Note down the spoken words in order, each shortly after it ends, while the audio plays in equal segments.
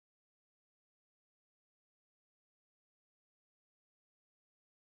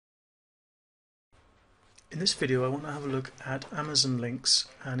In this video I want to have a look at Amazon links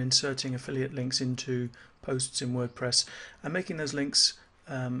and inserting affiliate links into posts in WordPress and making those links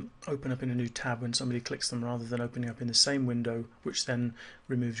open up in a new tab when somebody clicks them rather than opening up in the same window, which then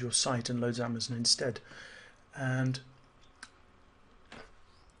removes your site and loads Amazon instead. And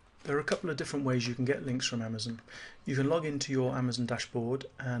there are a couple of different ways you can get links from Amazon. You can log into your Amazon dashboard,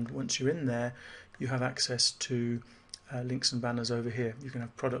 and once you're in there you have access to links and banners over here. You can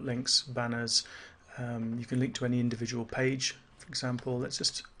have product links, banners, you can link to any individual page. For example, let's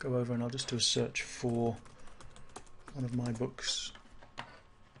just go over and I'll just do a search for one of my books.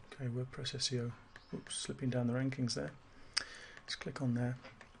 Okay, WordPress SEO. Oops, slipping down the rankings there. Let's click on there.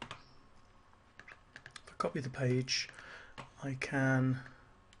 If I copy the page, I can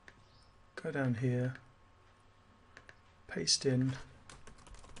go down here, paste in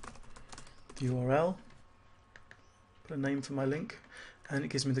the URL, put a name for my link, and it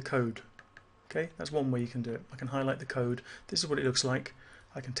gives me the code. Okay, that's one way you can do it. I can highlight the code. This is what it looks like.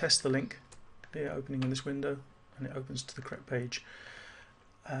 I can test the link here, opening in this window, and it opens to the correct page.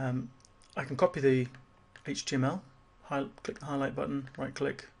 I can copy the HTML, click the highlight button, right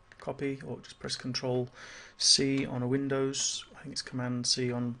click, copy, or just press Control C on a Windows. I think it's Command C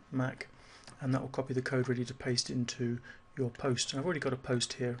on Mac, and that will copy the code ready to paste into your post. And I've already got a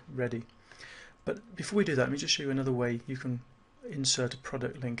post here ready. But before we do that, let me just show you another way you can insert a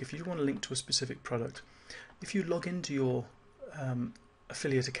product link. If you want to link to a specific product, if you log into your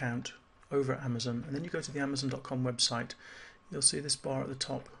affiliate account over at Amazon and then you go to the Amazon.com website, you'll see this bar at the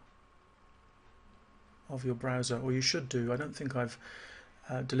top of your browser, or you should do. I don't think I've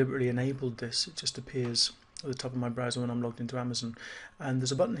deliberately enabled this. It just appears at the top of my browser when I'm logged into Amazon, and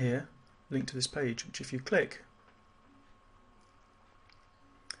there's a button here, link to this page, which if you click,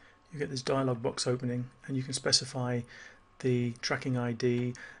 you get this dialog box opening, and you can specify the tracking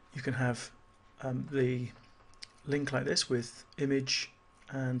ID. You can have the link like this with image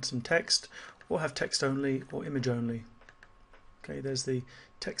and some text, or have text only or image only. Okay, there's the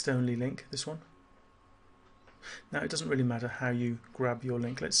text only link, this one. Now it doesn't really matter how you grab your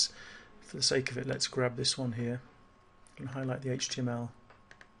link. Let's, for the sake of it, let's grab this one here and highlight the HTML.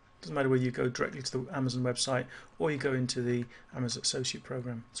 Doesn't matter whether you go directly to the Amazon website or you go into the Amazon Associate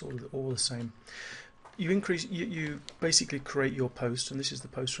Program. It's all the same. You basically create your post, and this is the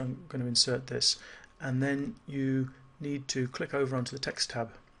post where I'm going to insert this, and then you need to click over onto the text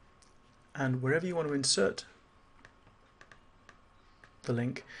tab, and wherever you want to insert the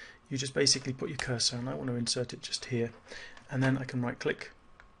link, you just basically put your cursor, and I want to insert it just here, and then I can right click,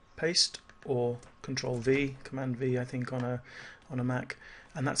 paste, or Control V, Command V I think on a Mac,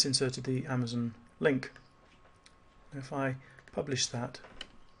 and that's inserted the Amazon link. If I publish that,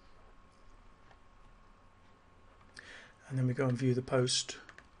 and then we go and view the post,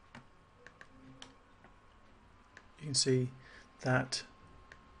 you can see that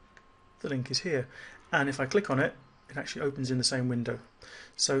the link is here, and if I click on it, it actually opens in the same window.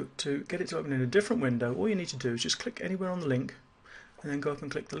 So to get it to open in a different window, all you need to do is just click anywhere on the link and then go up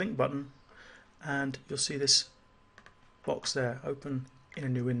and click the link button, and you'll see this box there open in a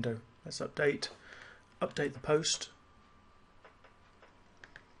new window. Let's update the post.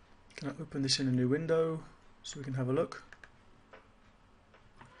 Can I open this in a new window so we can have a look?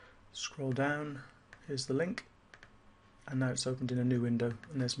 Scroll down, here's the link, and now it's opened in a new window,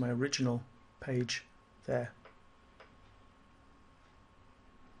 and there's my original page there.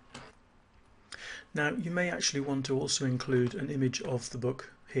 Now you may actually want to also include an image of the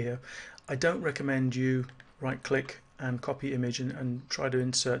book here. I don't recommend you right click and copy image and try to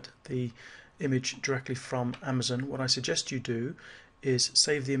insert the image directly from Amazon. What I suggest you do is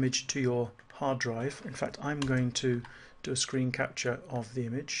save the image to your hard drive. In fact, I'm going to do a screen capture of the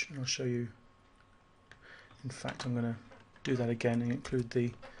image, and I'll show you. In fact, I'm going to do that again and include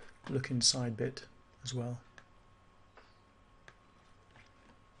the look inside bit as well.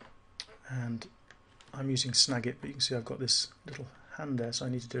 And I'm using Snagit, but you can see I've got this little hand there, so I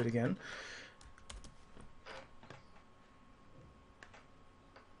need to do it again.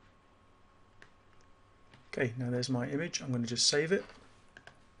 Okay, now there's my image. I'm going to just save it.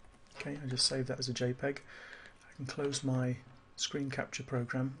 Okay, I just saved that as a JPEG. I can close my screen capture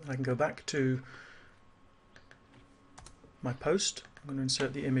program, and I can go back to my post. I'm going to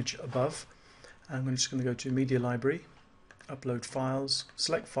insert the image above, and I'm just going to go to Media Library, Upload Files,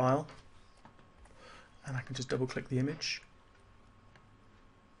 select File, and I can just double click the image.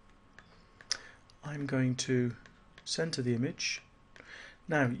 I'm going to center the image.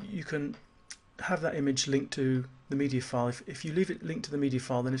 Now you can have that image linked to the media file. If you leave it linked to the media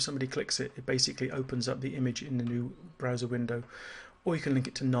file, then if somebody clicks it, it basically opens up the image in the new browser window. or you can link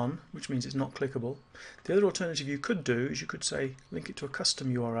it to none, which means it's not clickable. The other alternative you could do is you could say link it to a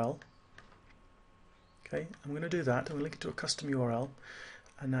custom URL. Okay, I'm going to do that. I'm going to link it to a custom URL,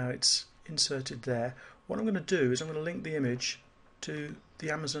 and now it's inserted there. What I'm going to do is I'm going to link the image to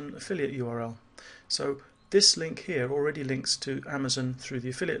the Amazon affiliate URL. So this link here already links to Amazon through the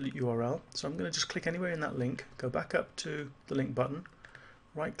affiliate URL. So I'm going to just click anywhere in that link, go back up to the link button,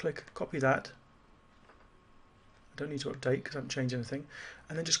 right click, copy that. I don't need to update because I haven't changed anything,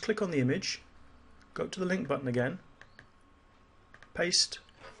 and then just click on the image, go up to the link button again, paste,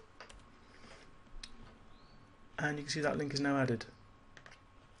 and you can see that link is now added.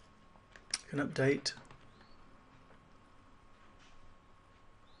 You can update.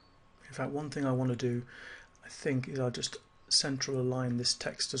 In fact, one thing I want to do, I think, is I'll just central align this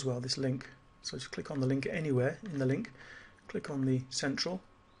text as well, this link. So just click on the link anywhere in the link, click on the central,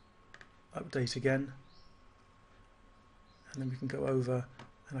 update again, and then we can go over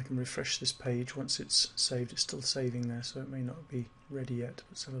and I can refresh this page once it's saved. It's still saving there, so it may not be ready yet.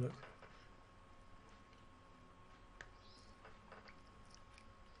 Let's have a look.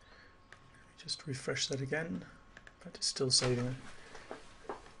 Just refresh that again. In fact, it's still saving it.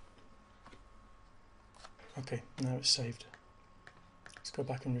 Okay, now it's saved. Let's go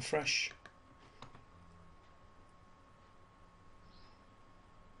back and refresh.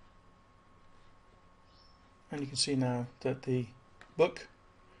 And you can see now that the book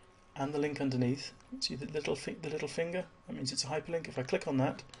and the link underneath, see the little finger, that means it's a hyperlink. If I click on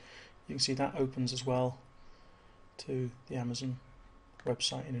that, you can see that opens as well to the Amazon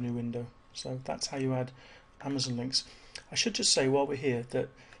website in a new window. So that's how you add Amazon links. I should just say while we're here that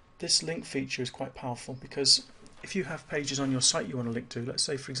this link feature is quite powerful, because if you have pages on your site you want to link to, let's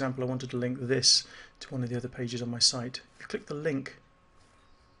say for example I wanted to link this to one of the other pages on my site, if you click the link,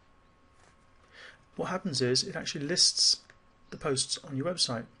 what happens is it actually lists the posts on your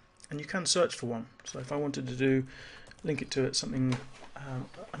website, and you can search for one. So if I wanted to link it to something,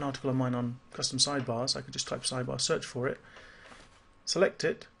 an article of mine on custom sidebars, I could just type sidebar, search for it, select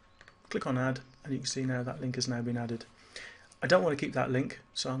it, click on add, and you can see now that link has now been added. I don't want to keep that link,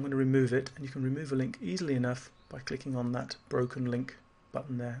 so I'm going to remove it, and you can remove a link easily enough by clicking on that broken link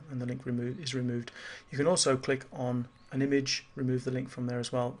button there, and the link is removed. You can also click on an image, remove the link from there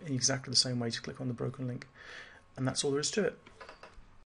as well in exactly the same way. Just click on the broken link, and that's all there is to it.